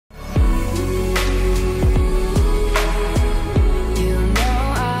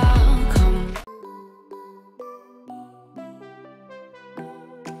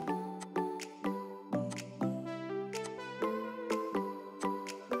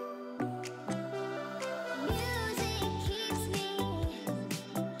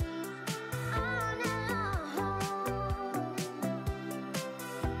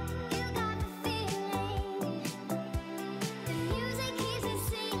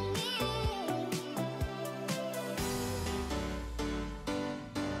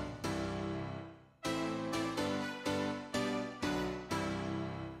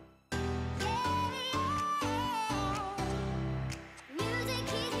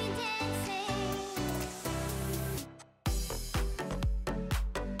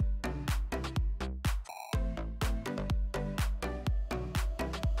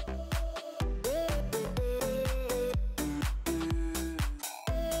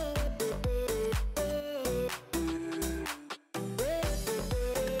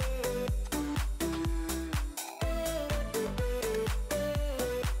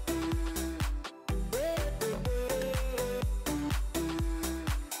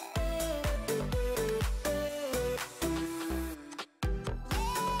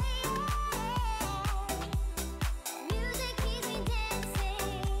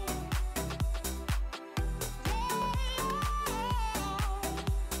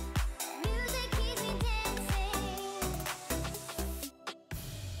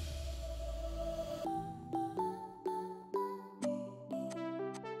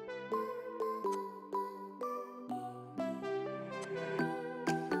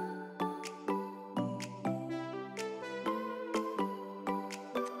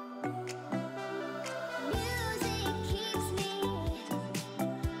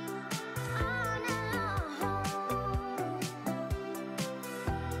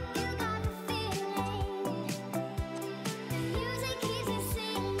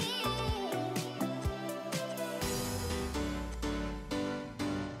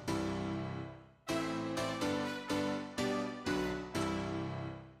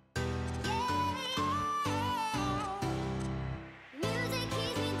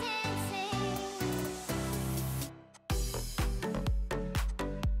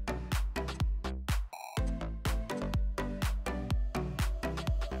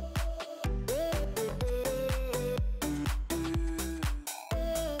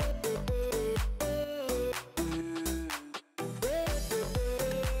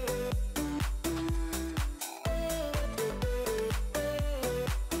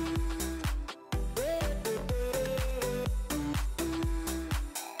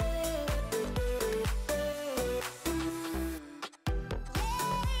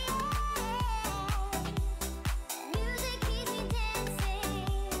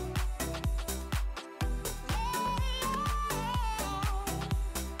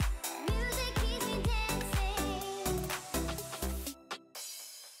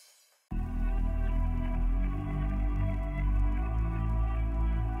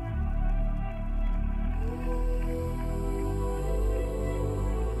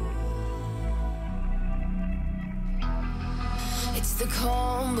the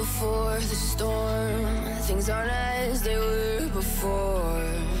calm before the storm. Things aren't as they were before.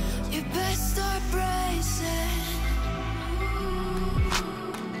 You best start bracing.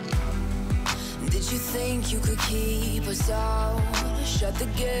 Did you think you could keep us out? Shut the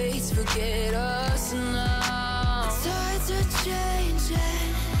gates, forget us now. The tides are changing.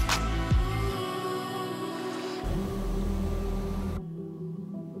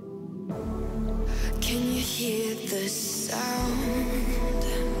 Can you hear the sound?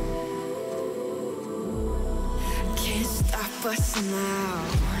 Can't stop us now.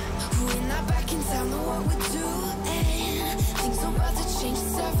 We're not back in town, know what we're doing. Things are about to change,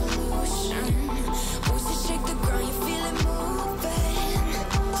 it's evolution. Voices shake the ground, you feel it moving.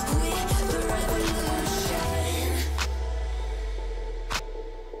 We're the revolution.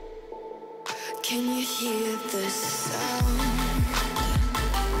 Can you hear the sound?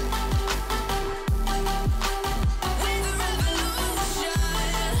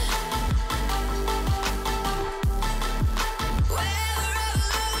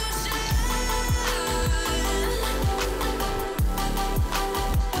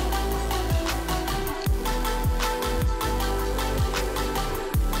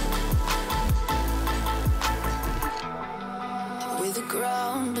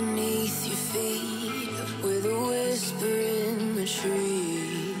 Ground beneath your feet, with a whisper in the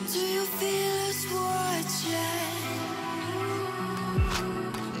trees. Do you feel us watching?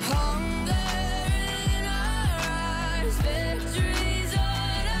 Hunger in our eyes, victories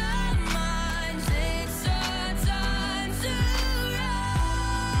on our minds. It's our time to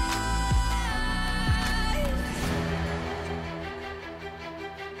rise.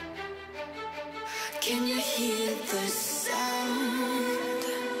 Can you hear the sound?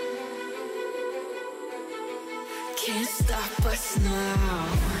 Can't stop us now.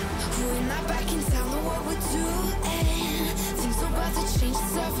 We're not back in town, know what we're doing. Things are about to change,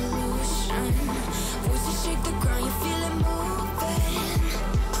 it's evolution. Voices shake the ground, you feel it moving.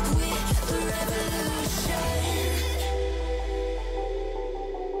 We're the revolution.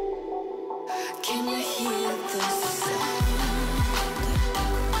 Can you hear the sound?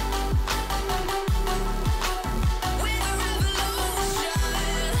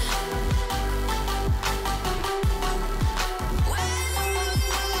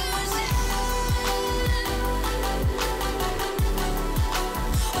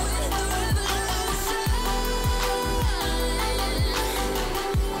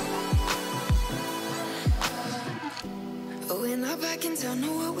 Back in town,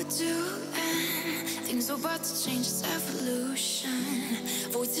 know what we're doing. Things are about to change, it's evolution.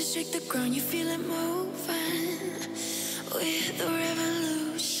 Voices shake the ground, you feel it moving. We're the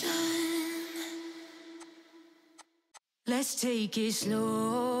revolution. Let's take it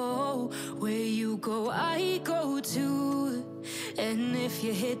slow. Where you go, I go too. And if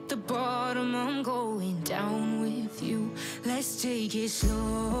you hit the bottom, I'm going down with you. Let's take it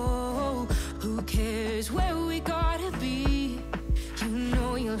slow. Who cares where we gotta be? You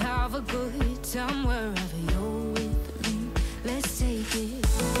know you'll have a good time wherever you're with me. Let's take it.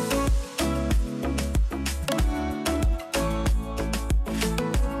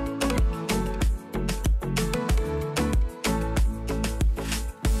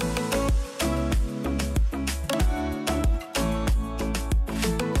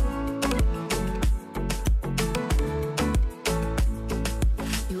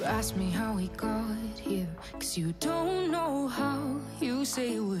 You ask me how we got here, 'cause you don't know how. You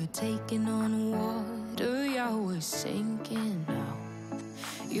say we're taking on water, yeah, we're sinking now.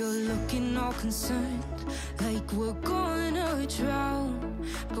 You're looking all concerned, like we're gonna drown.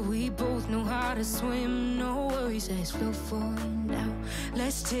 But we both know how to swim, no worries, let's flow for now.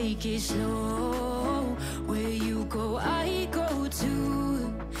 Let's take it slow. Where you go, I go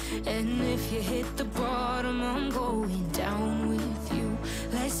too. And if you hit the bottom, I'm going down with you.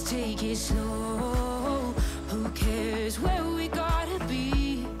 Let's take it slow. Who cares where we gotta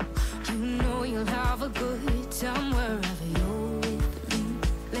be? You know you'll have a good time wherever you're with me.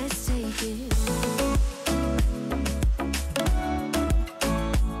 Let's take it.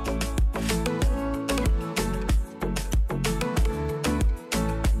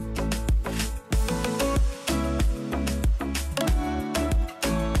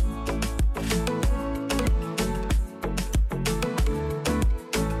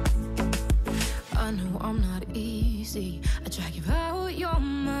 I drag you out your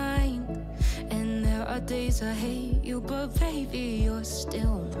mind, and there are days I hate you, but baby, you're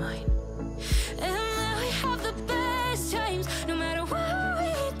still mine. And we have the best times, no matter what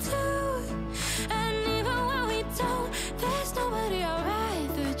we do. And even when we don't, there's nobody I'd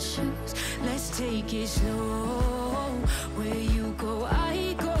rather choose. Let's take it slow. Where you go,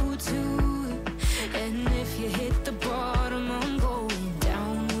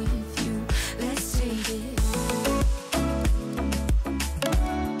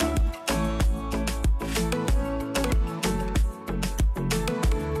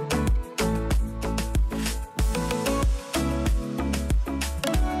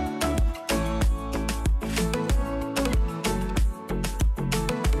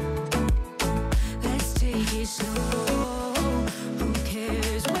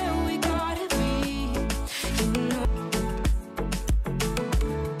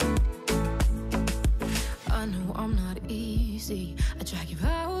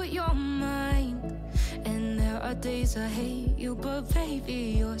 days I hate you, but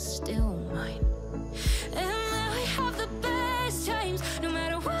baby, you're still mine. And now we have the best times, no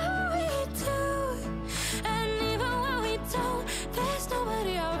matter what we do. And even when we don't, there's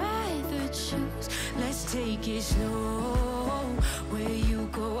nobody I'd rather choose. Let's take it slow. Where you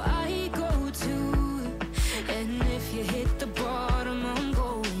go, I go too. And if you hit the bottom, I'm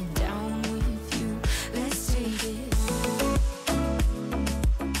going down with you. Let's take it.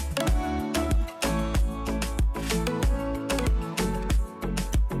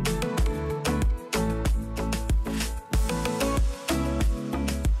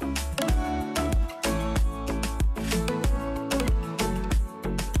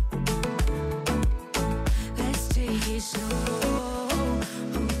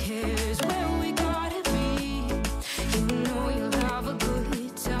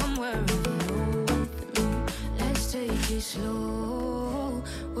 Slow,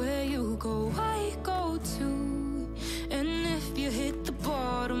 where you go, I go too. And if you hit the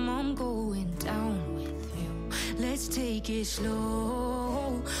bottom, I'm going down with you. Let's take it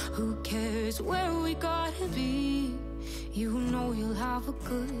slow. Who cares where we gotta be? You know you'll have a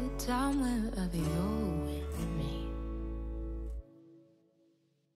good time wherever you're with me.